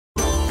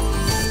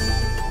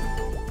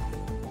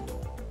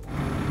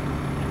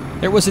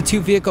There was a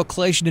two-vehicle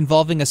collision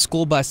involving a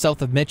school bus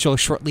south of Mitchell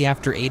shortly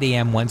after 8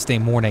 a.m. Wednesday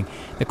morning.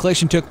 The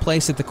collision took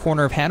place at the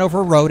corner of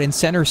Hanover Road and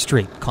Center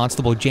Street.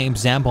 Constable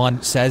James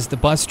Zambon says the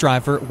bus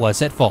driver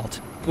was at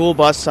fault. School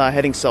bus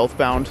heading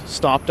southbound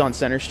stopped on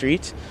Center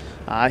Street.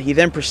 He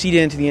then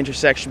proceeded into the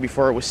intersection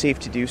before it was safe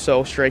to do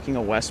so, striking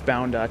a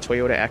westbound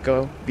Toyota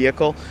Echo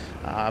vehicle.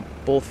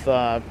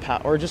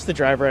 Just the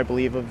driver, I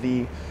believe, of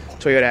the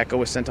Toyota Echo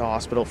was sent to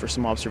hospital for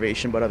some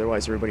observation, but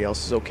otherwise everybody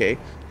else is okay.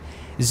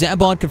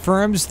 Zambon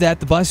confirms that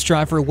the bus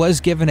driver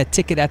was given a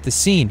ticket at the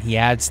scene. He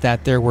adds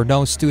that there were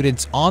no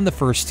students on the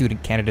First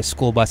Student Canada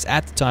school bus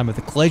at the time of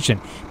the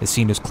collision. The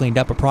scene was cleaned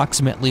up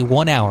approximately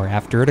 1 hour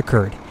after it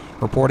occurred.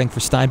 Reporting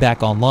for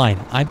Steinbach Online,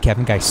 I'm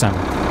Kevin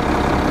Geissamer.